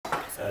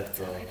at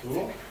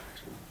TUL.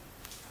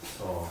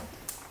 So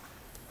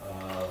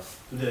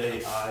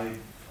today I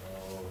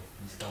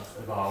discuss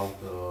about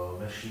a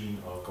machine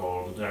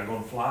called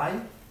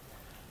DragonFly.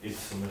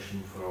 It's a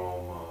machine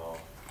from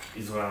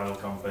Israel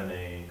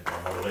company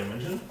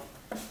Dimension.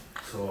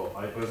 So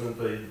I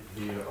presented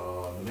here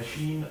the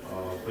machine,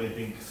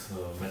 printing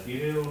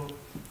material,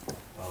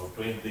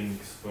 printing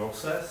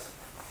process,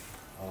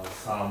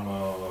 some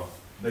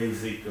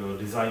basic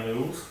design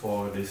rules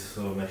for this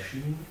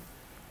machine.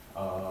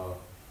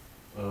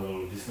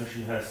 This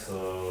machine has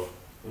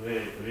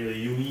really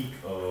unique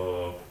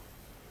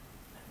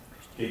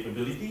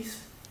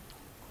capabilities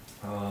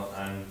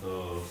and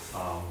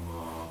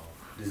some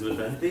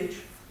disadvantage.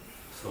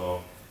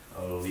 So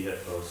we have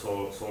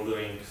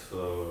soldering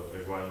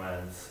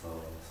requirements,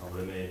 some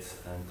limits,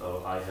 and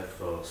I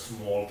have a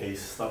small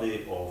case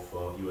study of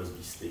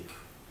USB stick.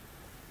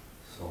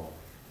 So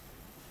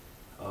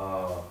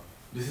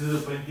this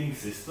is a printing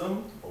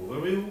system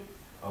overview.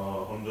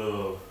 On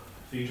the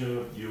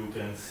figure you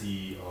can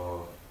see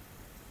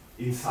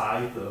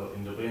inside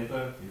in the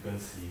printer you can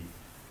see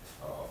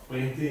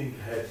printing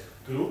head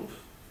group.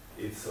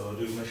 It's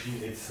the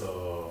machine. It's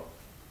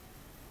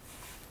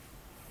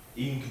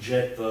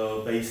inkjet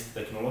based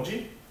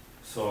technology.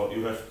 So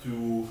you have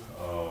two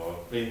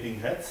printing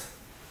heads.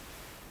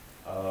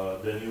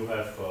 Then you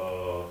have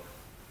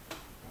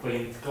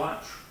print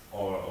clutch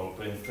or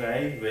print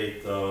tray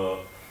with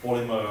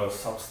polymer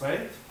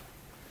substrate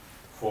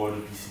for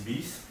the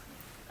PCBs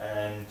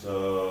and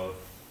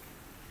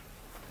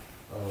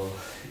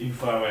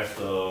infrared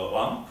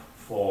lamp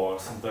for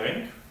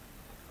sintering.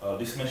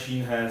 This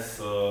machine has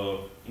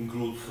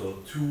includes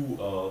two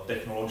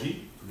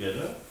technology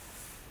together.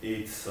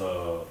 It's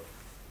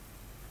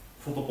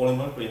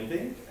photopolymer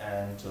printing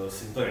and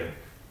sintering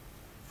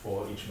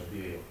for each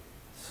material.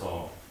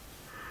 So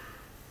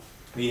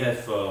we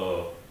have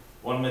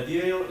one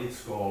material.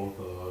 It's called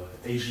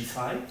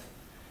AG-site.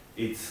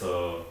 It's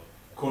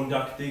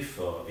conductive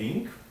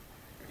ink.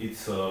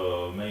 It's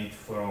made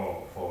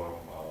from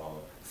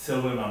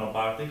silver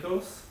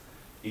nanoparticles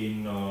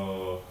in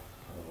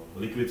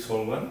liquid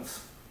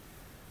solvents.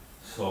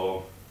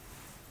 So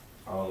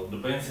the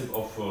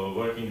principle of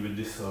working with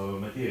this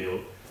material,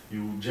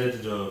 you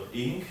jet the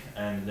ink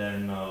and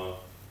then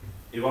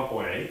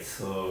evaporates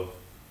the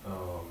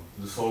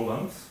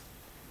solvents,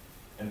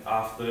 and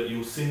after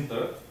you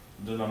sinter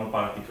the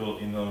nanoparticle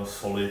in a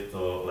solid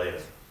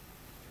layer.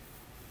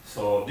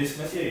 So this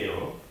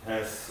material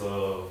has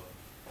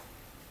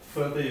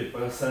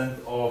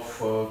 30%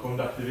 of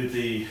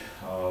conductivity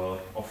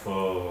of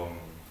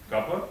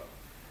copper.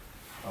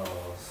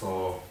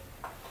 So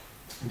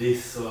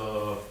this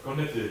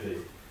conductivity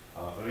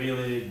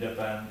really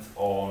depends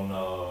on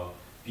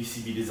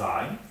PCB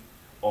design.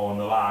 On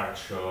a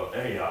large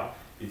area,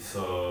 it's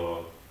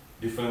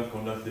different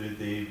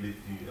conductivity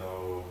between,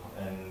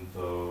 and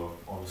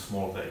on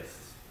small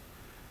traces.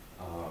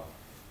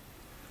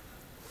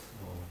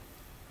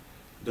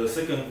 The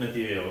second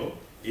material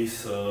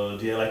is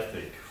the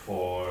electric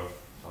for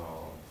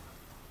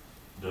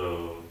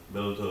the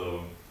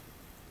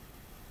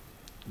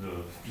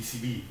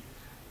PCB.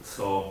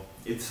 So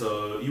it's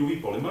a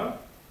UV polymer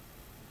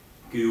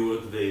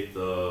cured with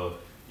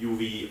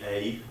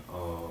UVA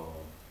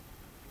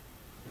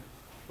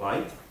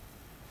light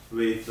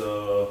with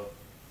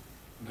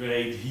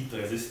great heat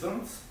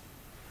resistance.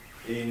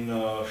 In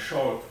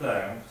short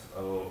terms,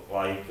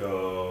 like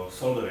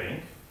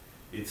soldering,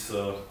 it's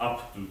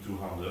up to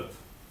 200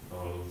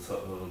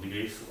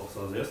 degrees of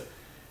Celsius.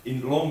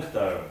 In long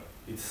term,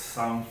 it's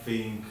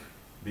something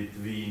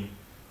between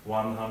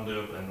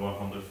 100 and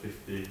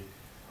 150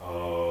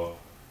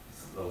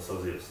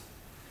 Celsius.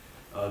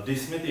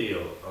 This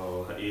material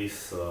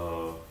is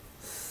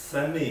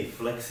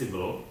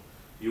semi-flexible.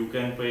 You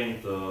can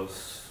print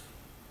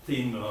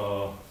thin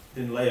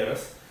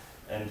layers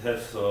and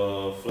have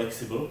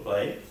flexible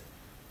plate,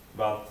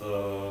 but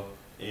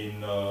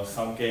in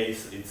some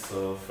case it's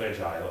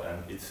fragile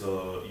and it's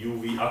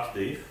UV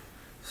active.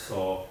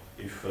 So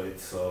if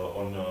it's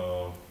on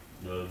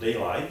the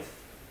daylight,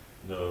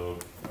 the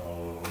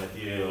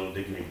material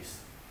degrades.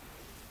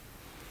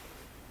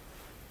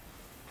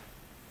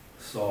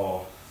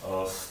 So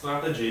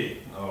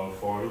strategy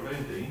for the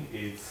printing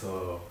is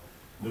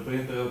the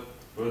printer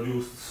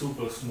produced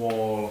super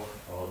small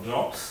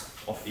drops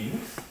of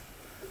inks,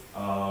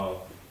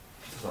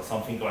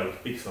 something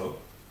like pixel,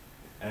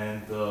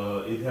 and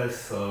it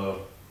has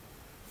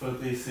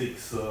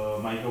 36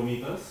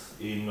 micrometers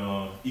in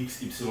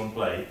XY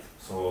plate,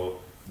 so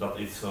that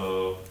is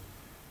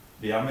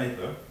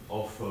diameter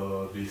of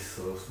these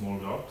small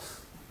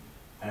drops.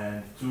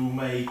 And to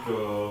make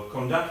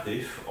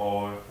conductive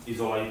or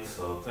isolate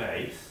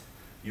trays,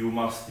 you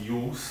must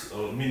use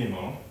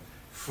minimum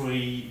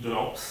 3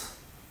 drops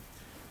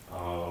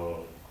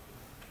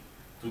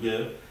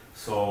together.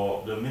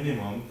 So the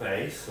minimum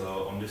trace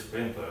on this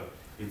printer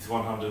is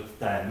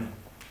 110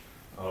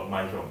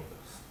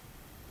 micrometers.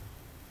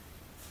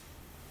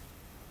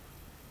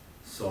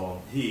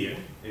 So here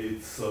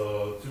it's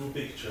two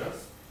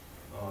pictures.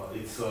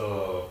 It's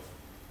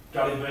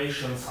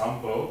calibration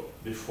sample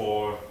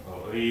before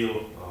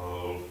real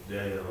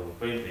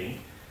printing,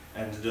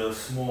 and the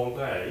small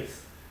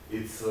trace,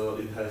 it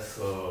has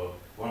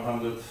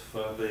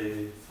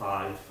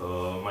 135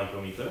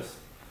 micrometers.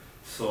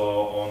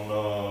 So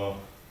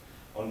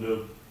on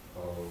the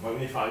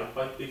magnified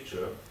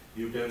picture,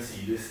 you can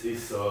see this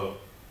is a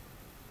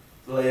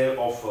layer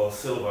of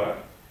silver,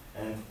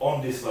 and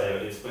on this layer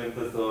is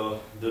printed the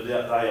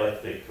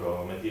dielectric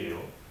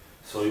material.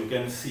 So you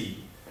can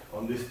see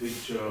on this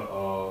picture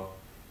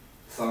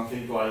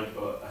something like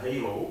a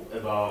halo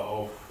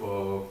of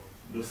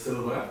the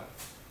silver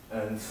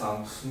and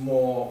some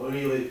small,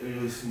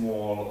 really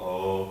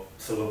small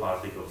silver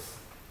particles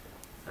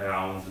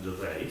around the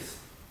trace.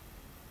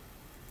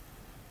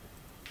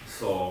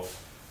 So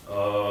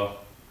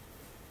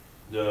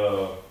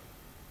the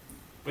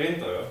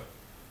printer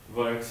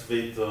works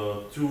with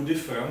two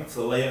different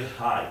layer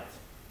height.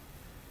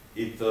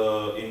 In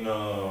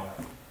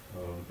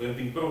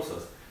printing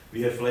process,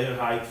 we have layer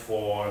height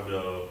for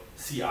the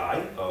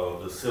CI,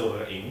 the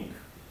silver ink,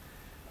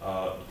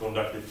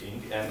 conductive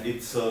ink, and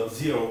it's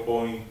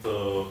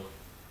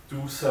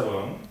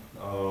 0.27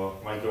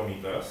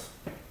 micrometers.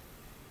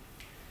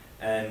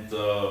 And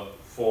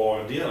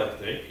for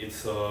dielectric,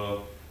 it's a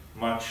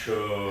much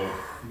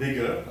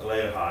bigger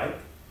layer height.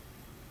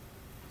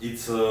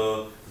 It's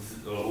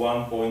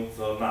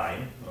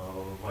 1.9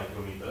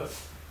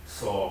 micrometers.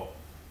 So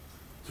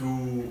to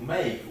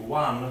make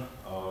one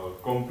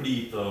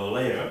complete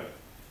layer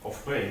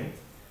of print,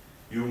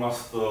 you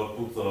must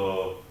put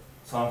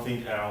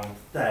something around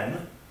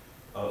 10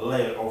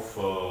 layer of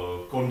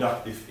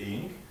conductive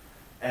ink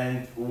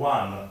and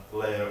one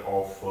layer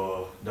of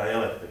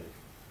dielectric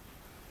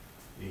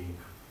ink.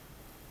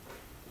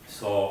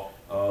 So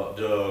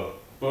the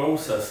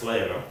process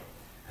layer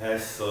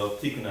has a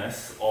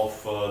thickness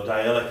of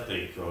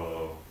dielectric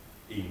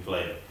ink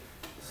layer.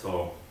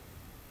 So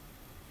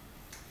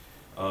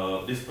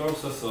this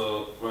process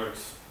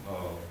works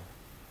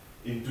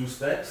in two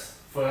steps.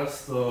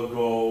 First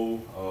go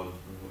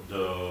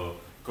the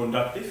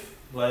conductive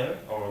layer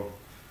or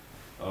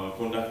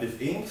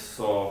conductive inks.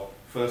 So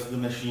first the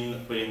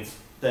machine prints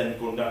 10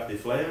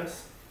 conductive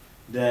layers.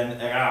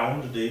 Then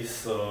around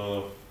this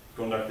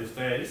conductive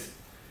trace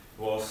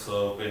was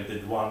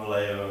printed one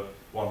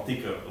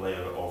thicker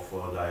layer of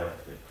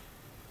dielectric.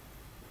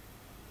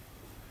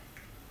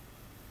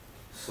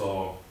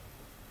 So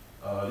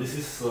this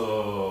is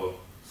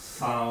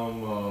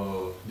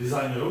some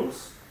design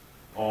rules,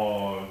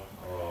 or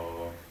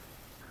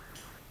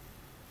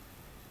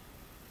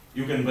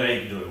you can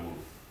break the rule,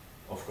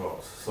 of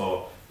course.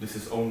 So this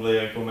is only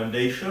a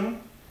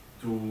recommendation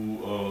to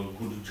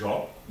good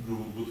job,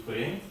 good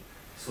print.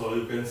 So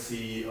you can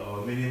see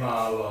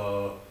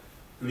minimal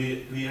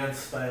clearance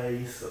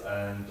space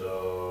and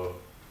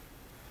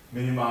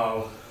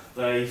minimal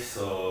trace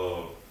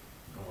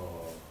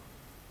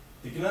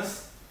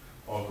thickness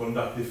or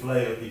conductive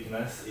layer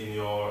thickness in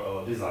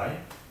your design.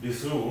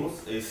 This rule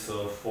is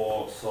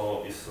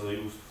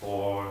used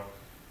for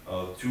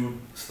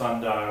two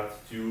standard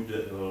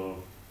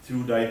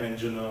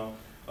two-dimensional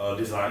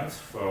designs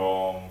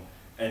from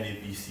any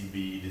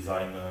PCB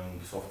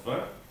designing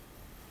software.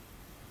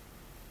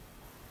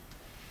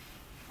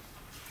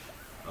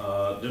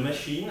 The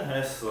machine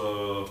has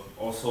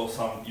also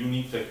some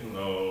unique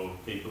technical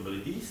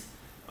capabilities.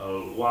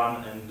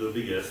 One and the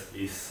biggest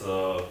is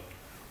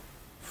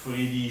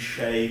 3D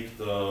shaped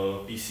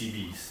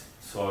PCBs.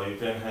 So you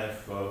can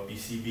have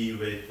PCB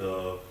with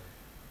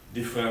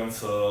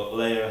different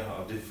layer,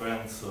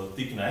 different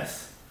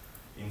thickness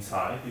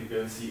inside. You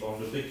can see on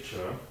the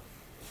picture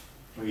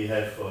we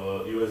have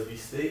a USB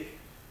stick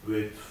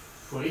with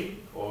 3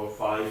 or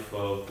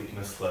 5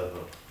 thickness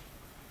level.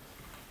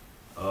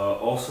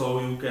 Also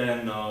you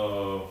can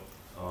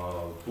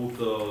put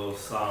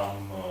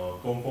some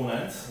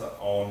components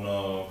on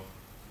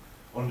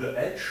the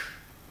edge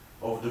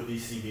of the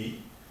PCB.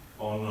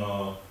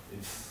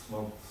 It's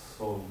not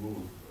so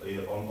good.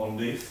 On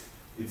this,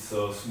 it's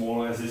a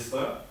small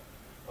resistor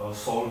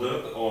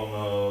soldered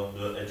on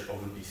the edge of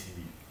the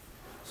PCB.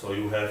 So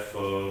you have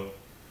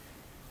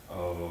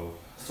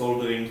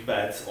soldering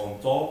pads on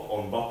top,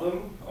 on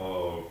bottom,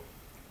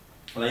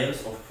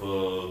 layers of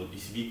the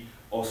PCB.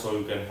 Also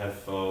you can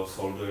have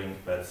soldering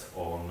pads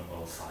on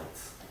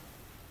sides.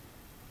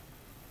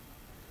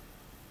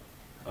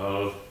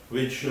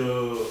 Which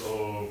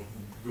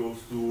goes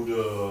to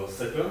the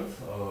second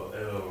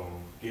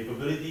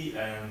capability,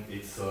 and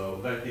it's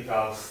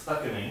vertical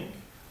stacking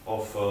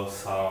of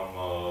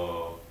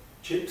some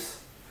chips.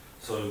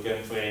 So you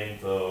can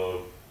print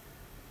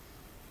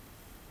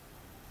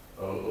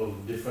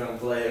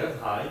different layer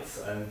heights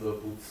and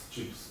put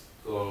chips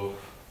to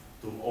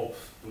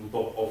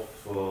top of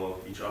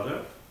each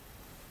other.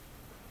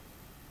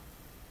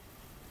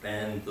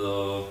 And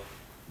the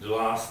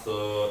last,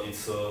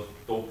 it's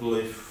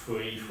totally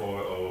free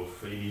for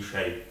 3D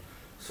shape.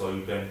 So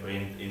you can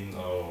print in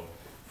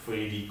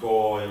 3D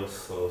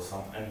coils,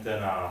 some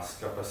antennas,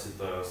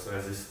 capacitors,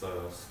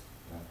 resistors.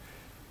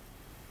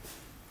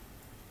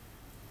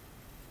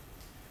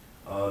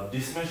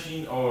 This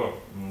machine, or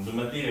the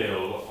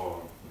material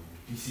or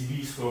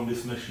PCBs from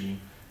this machine,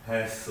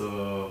 has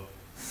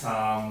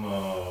some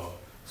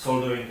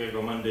soldering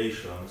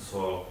recommendations.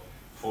 So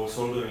for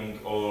soldering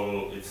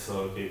oil, it's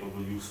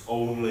capable to use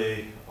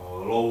only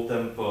low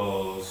temp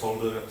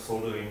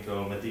soldering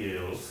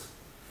materials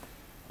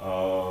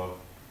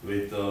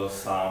with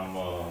some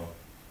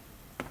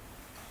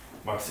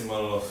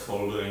maximal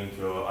soldering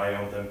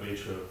iron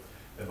temperature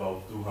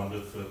about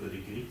 230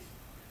 degrees.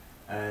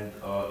 And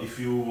if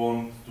you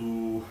want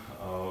to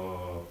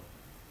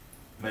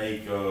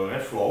make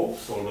reflow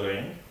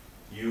soldering,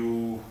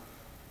 you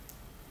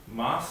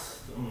must,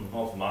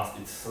 not must,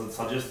 it's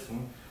suggested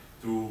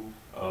to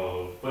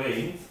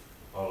paint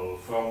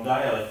from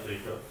dielectric.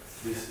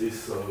 This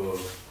is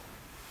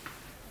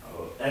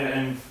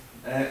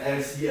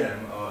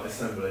RCM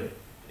assembly.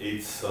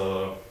 It's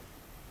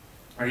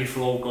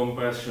reflow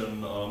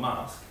compression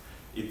mask.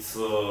 It's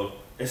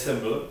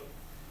assembled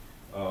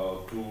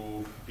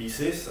two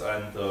pieces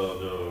and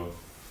the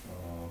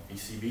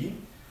PCB.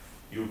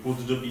 You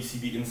put the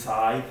PCB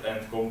inside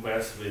and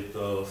compress with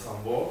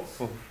some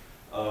bolts,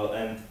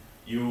 and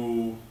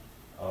you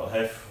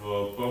have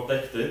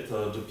protected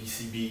the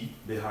PCB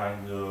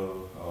behind the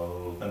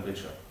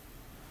temperature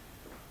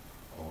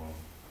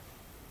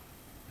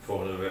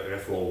for the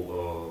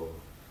reflow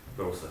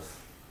process.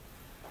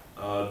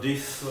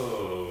 This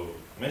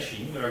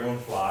machine,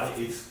 DragonFly,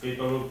 is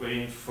capable to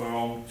print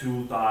from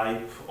two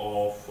types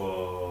of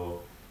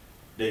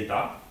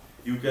data.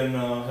 You can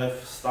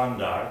have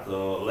standard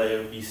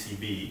layer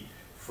PCB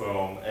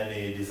from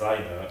any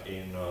designer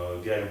in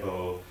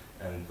Gerber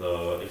and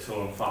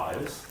Excel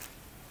files,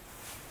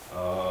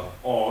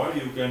 or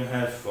you can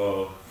have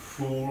a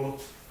full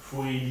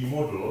 3D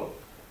model,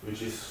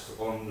 which is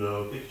on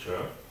the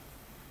picture.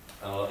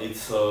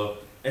 It's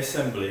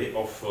assembly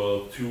of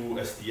two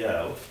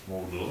STL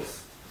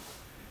models.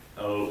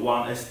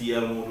 One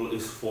STL model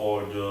is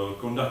for the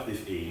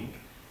conductive ink,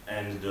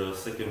 and the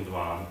second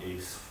one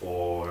is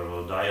for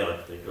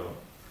dielectric.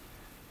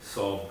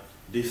 So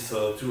this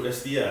two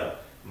STL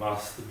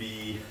must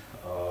be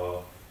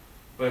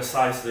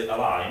precisely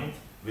aligned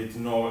with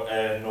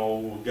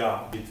no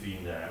gap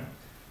between them,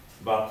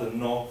 but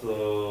not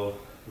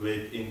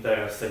with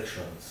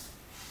intersections.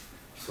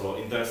 So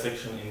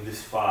intersection in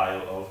this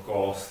file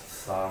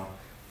costs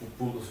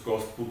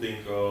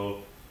putting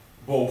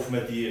both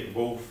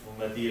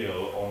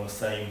material on the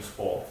same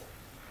spot,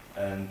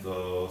 and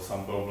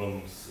some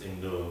problems in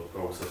the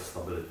process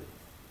stability.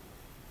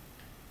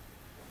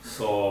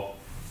 So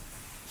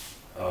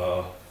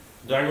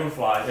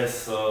DragonFly has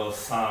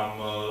some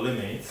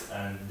limits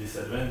and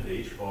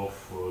disadvantage of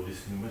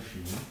this new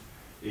machine.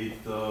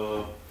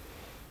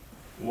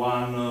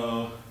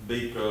 One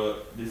big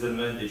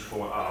disadvantage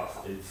for us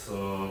is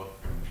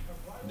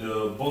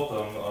the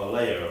bottom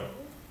layer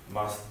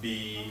must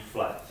be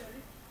flat.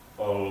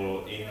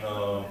 In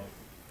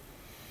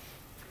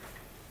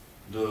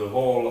the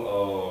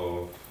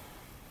whole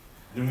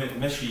the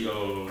machine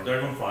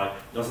DragonFly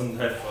doesn't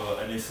have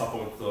any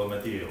support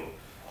material,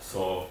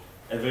 so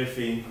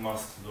everything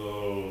must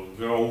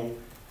grow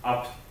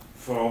up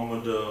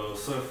from the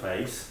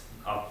surface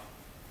up.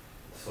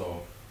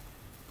 So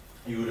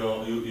you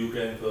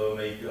can't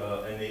make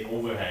any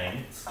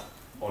overhangs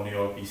on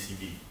your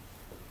PCB.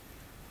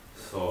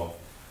 So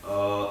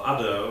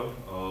other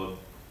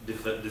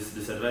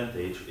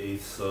disadvantage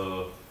is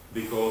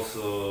because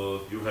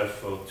you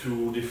have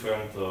two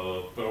different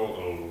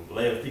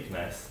layer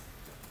thickness.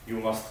 You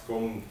must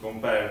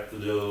compare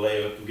the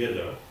layer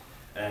together,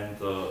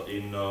 and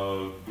in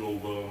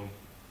global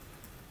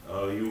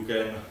you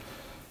can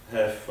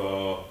have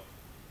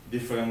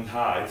different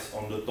heights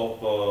on the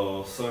top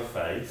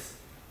surface.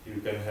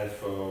 You can have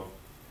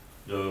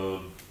the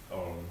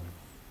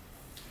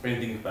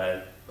printing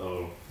pad,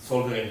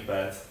 soldering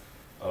pads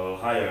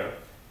higher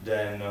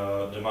than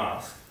the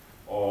mask,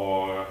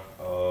 or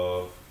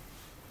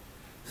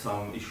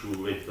some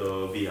issue with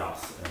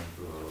bias and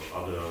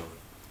other.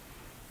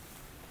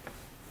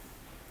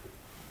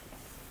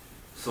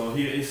 So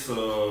here is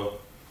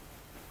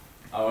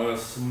our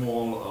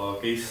small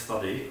case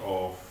study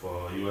of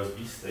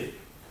USB stick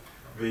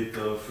with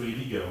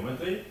 3D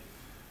geometry.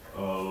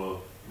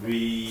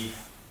 We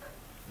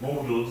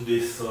modeled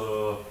this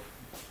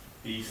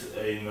piece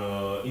in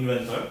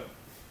Inventor.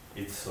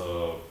 It's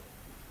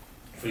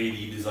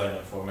 3D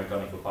designer for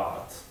mechanical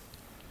parts.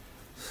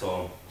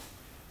 So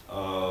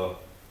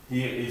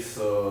here is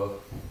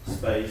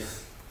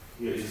space.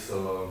 Here is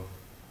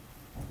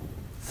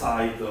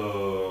side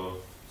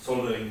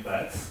soldering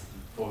pads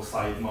for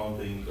side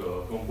mounting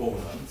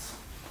components,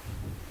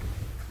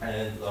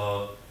 and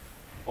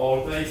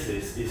all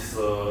traces is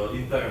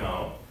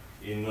internal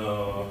in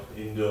the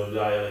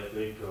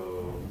dielectric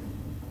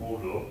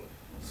model.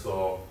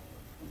 So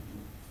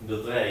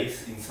the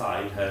trace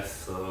inside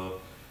has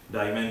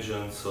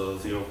dimensions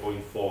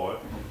 0.4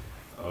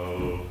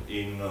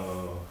 in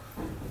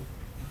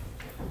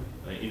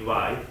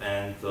wide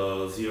and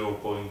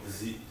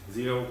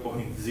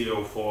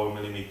 0.04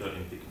 millimeter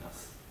in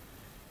thickness.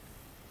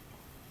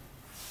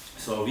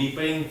 So we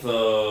print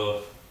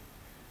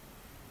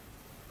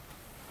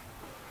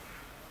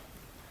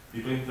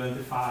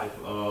 25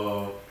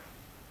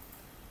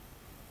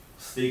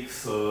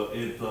 sticks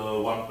in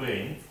one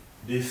print.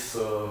 This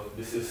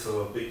is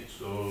a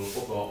picture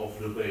photo of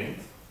the print.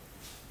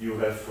 You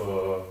have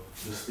the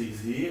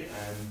sticks here,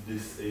 and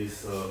this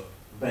is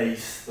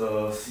based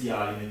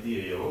CI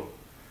material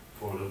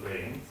for the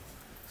print.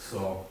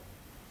 So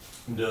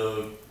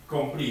the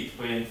complete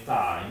print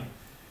time,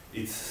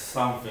 it's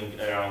something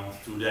around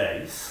 2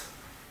 days.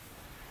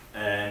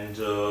 And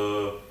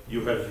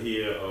you have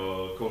here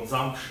a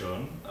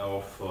consumption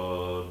of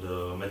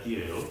the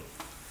material.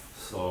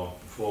 So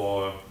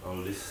for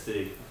this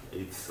stick,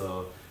 it's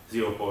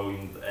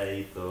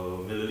 0.8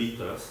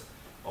 milliliters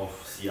of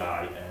CI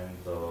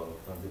and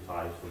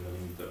 25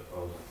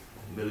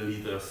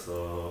 milliliters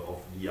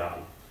of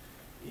DI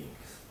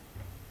inks.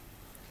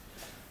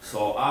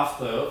 So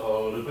after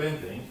the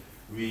printing,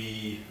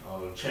 we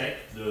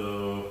check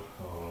the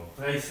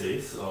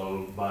traces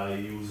by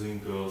using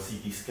a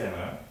CT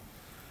scanner.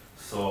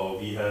 So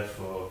we have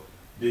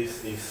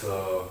this is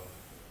a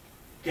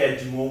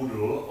CAD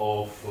model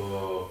of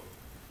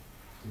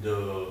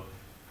the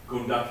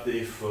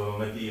conductive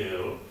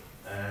material,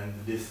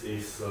 and this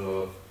is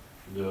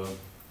the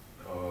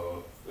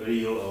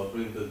real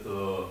printed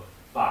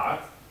part.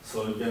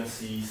 So you can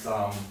see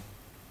some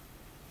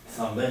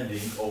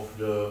bending of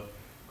the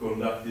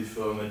conductive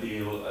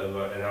material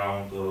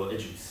around the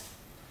edges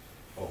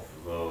of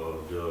the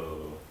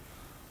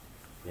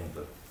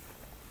printer.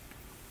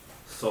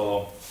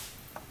 So,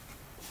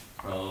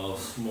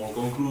 small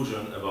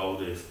conclusion about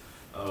this.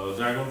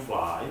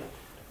 DragonFly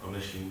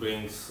machine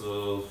brings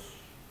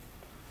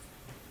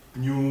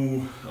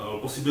new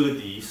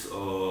possibilities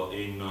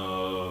in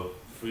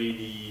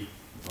 3D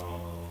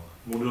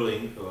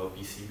modeling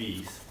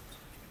PCBs,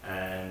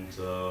 and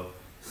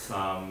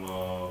some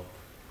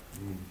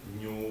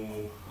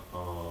new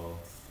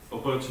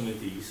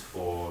opportunities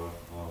for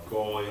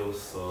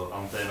coils,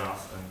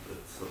 antennas, and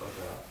etc.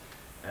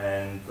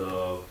 And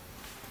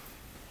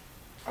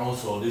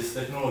also, this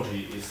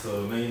technology is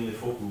mainly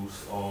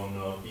focused on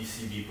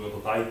PCB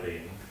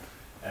prototyping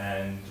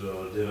and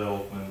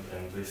development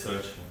and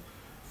researching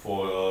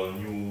for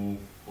new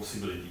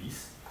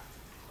possibilities.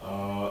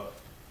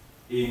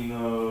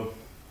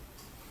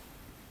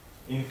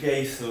 In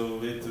case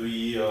that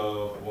we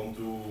want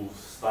to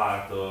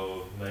start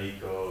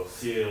make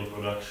serial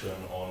production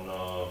on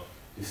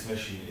this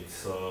machine,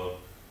 it's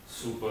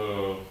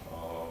super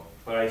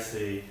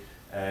pricey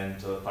and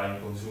time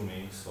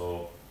consuming.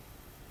 So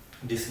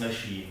this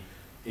machine,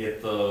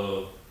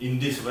 in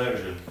this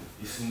version,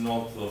 is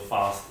not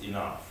fast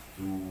enough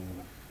to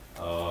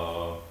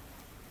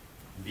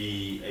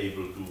be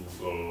able to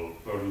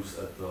produce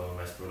at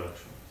mass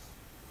production.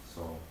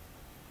 So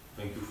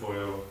thank you for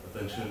your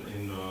attention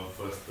in the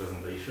first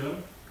presentation,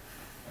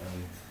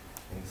 and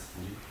thanks to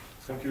you.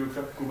 Thank you,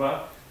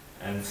 Jakub.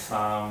 And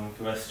some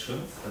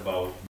questions about